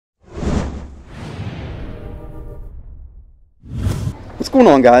going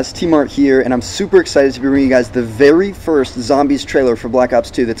on, guys? T-Mart here, and I'm super excited to be bringing you guys the very first Zombies trailer for Black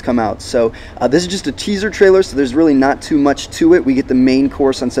Ops 2 that's come out. So this is just a teaser trailer, so there's really not too much to it. We get the main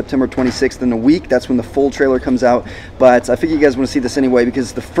course on September 26th in a week. That's when the full trailer comes out, but I figure you guys want to see this anyway because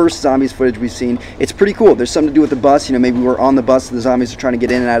it's the first Zombies footage we've seen. It's pretty cool. There's something to do with the bus. You know, maybe we're on the bus, the zombies are trying to get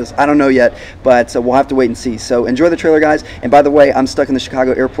in and at us. I don't know yet, but we'll have to wait and see. So enjoy the trailer, guys. And by the way, I'm stuck in the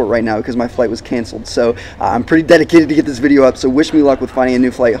Chicago airport right now because my flight was canceled. So I'm pretty dedicated to get this video up, so wish me luck with finding a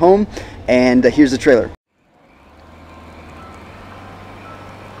new flight home, and here's the trailer.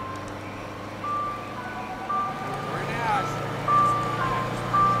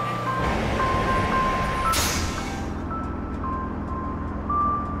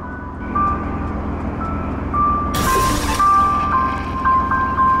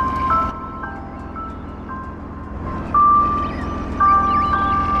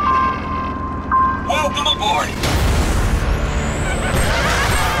 Welcome aboard!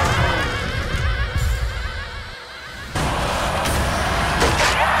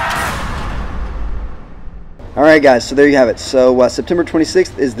 Alright guys, so there you have it. So September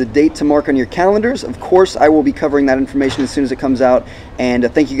 26th is the date to mark on your calendars. Of course, I will be covering that information as soon as it comes out.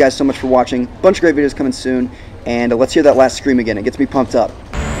 And thank you guys so much for watching. Bunch of great videos coming soon. And let's hear that last scream again. It gets me pumped up.